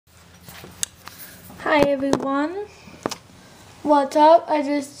Hi everyone, what's up? I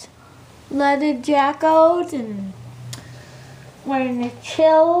just let it jack out and we're in a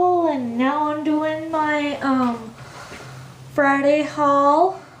chill, and now I'm doing my Friday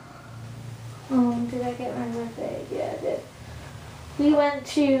haul. Did I get my birthday? Yeah, I did. We went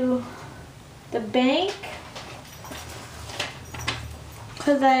to the bank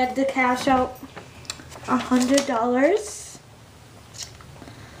because I had to cash out $100.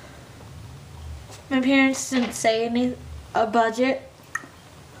 My parents didn't say a budget.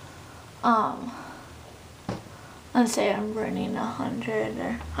 Let's say I'm running 100,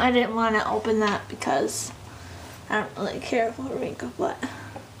 or I didn't want to open that because I don't really care for makeup, but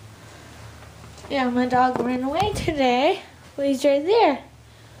yeah, my dog ran away today. Well, he's right there.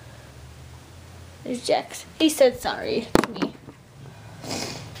 There's Jax. He said sorry to me.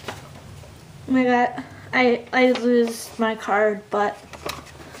 Oh my god, I lose my card, but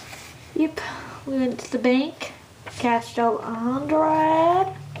yep. We went to the bank, cashed out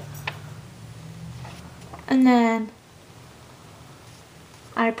 100, and then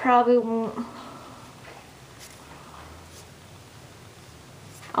I probably won't.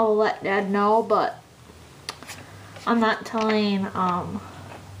 I'll let Dad know, but I'm not telling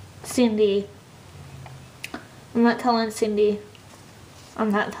Cindy. I'm not telling Cindy.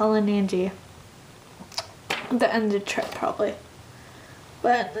 I'm not telling Angie. At the end of the trip, probably.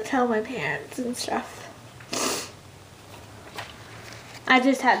 But to tell my parents and stuff. I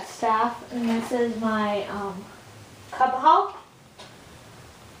just had staff, and this is my cup haul.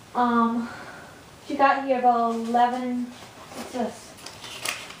 She got here about 11. What's this?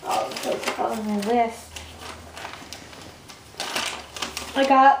 Oh, it's on my list. I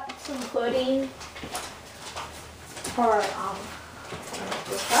got some pudding for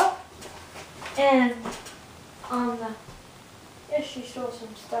this cup, and yeah, she stole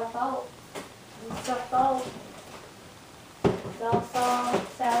some stuff out.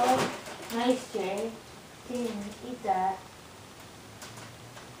 Salad. Nice, Jay. Didn't even eat that.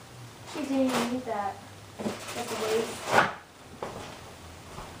 She didn't even eat that. That's a waste.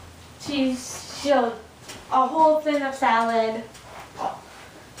 She showed a whole thing of salad.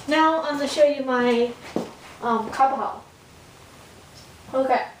 Now I'm going to show you my cup haul.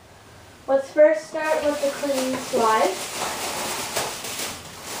 Okay. Let's first start with the cleaning supplies.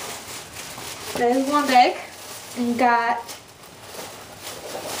 There's one bag, and got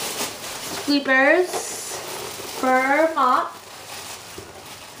sweepers for mop.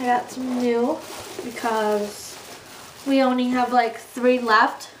 I got some new because we only have like 3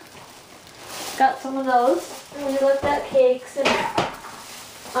 left. Got some of those, and we looked at cakes and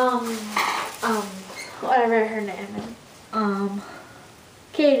whatever her name is,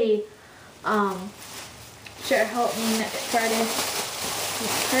 Katie, sure help me next Friday.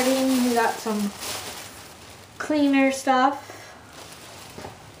 We got some cleaner stuff.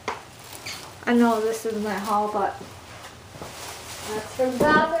 I know this is my haul, but that's for the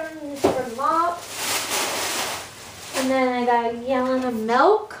bathroom, this is for mop. And then I got a gallon of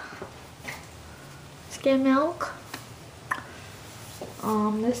milk, skim milk.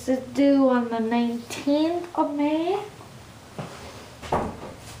 This is due on the 19th of May. And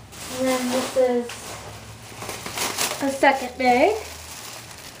then this is a second bag.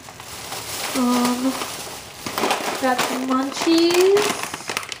 Got some munchies.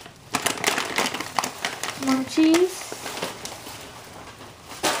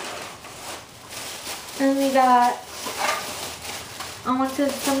 And we got, I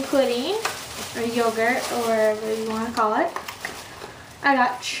wanted some pudding, or yogurt, or whatever you want to call it. I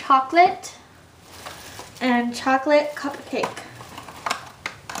got chocolate and chocolate cupcake.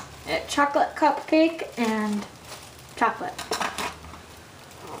 Chocolate cupcake and chocolate.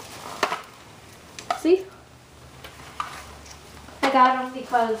 See? I got them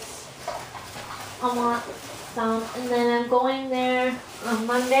because I want some, and then I'm going there on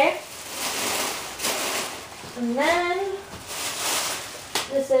Monday. And then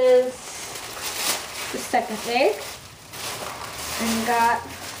this is the second bag, and got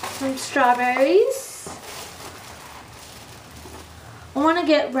some strawberries. I want to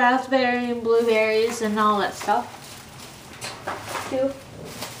get raspberry and blueberries and all that stuff too.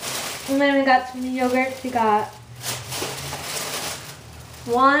 And then we got some yogurts. We got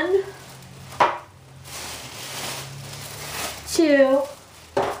 1, 2,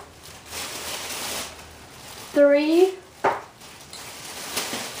 3,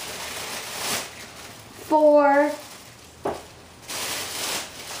 4,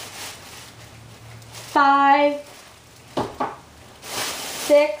 5,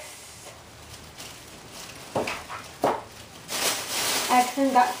 6.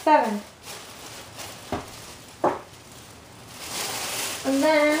 Actually got 7. And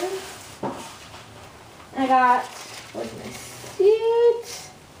then I got, where's my seat?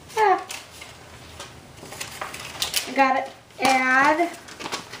 Ah. I got an ad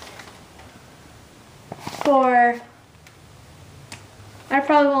for, I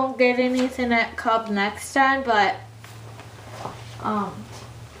probably won't get anything at Cub next time, but I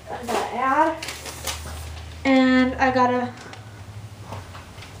got an ad, and I got a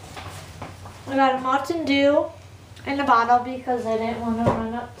Mountain Dew in a bottle because I didn't want to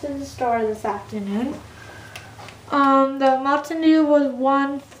run up to the store this afternoon. The Mountain Dew was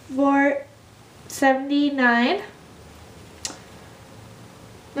 $1.79.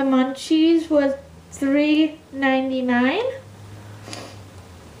 The Munchies was $3.99.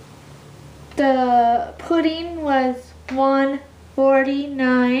 The pudding was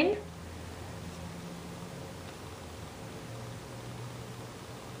 $1.49.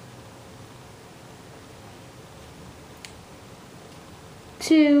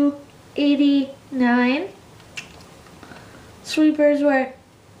 $2.89. Sweepers were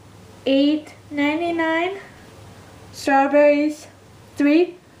 $8.99. Strawberries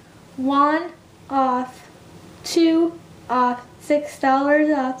 3, 1 off, 2 off,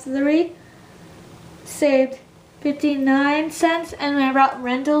 $6 off 3. Saved 59 cents, and I brought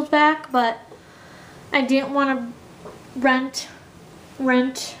rentals back, but I didn't want to rent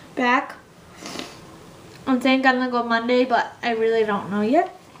back. I'm thinking I'm gonna go Monday, but I really don't know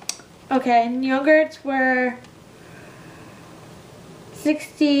yet. Okay, and yogurts were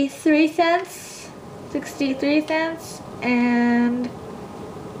 63 cents, and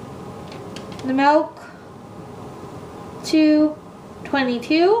the milk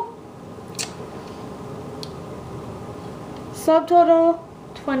 $2.22. Subtotal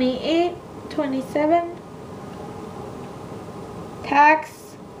 $28.27.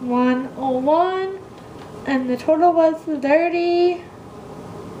 Tax $101, and the total was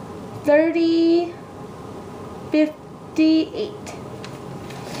 $30.58.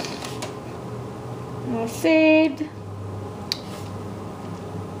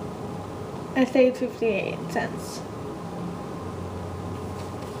 I saved 58 cents.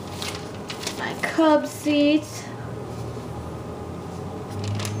 My Cub seat.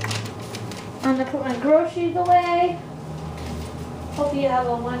 I'm gonna put my groceries away. Hope you have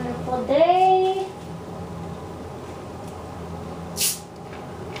a wonderful day.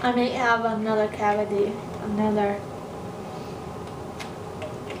 I may have another cavity,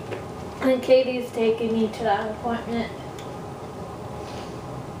 and Katie's taking me to that appointment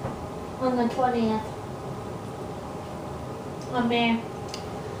on the 20th. I may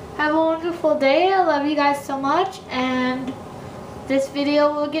have a wonderful day. I love you guys so much, and this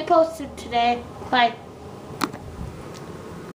video will get posted today. Bye.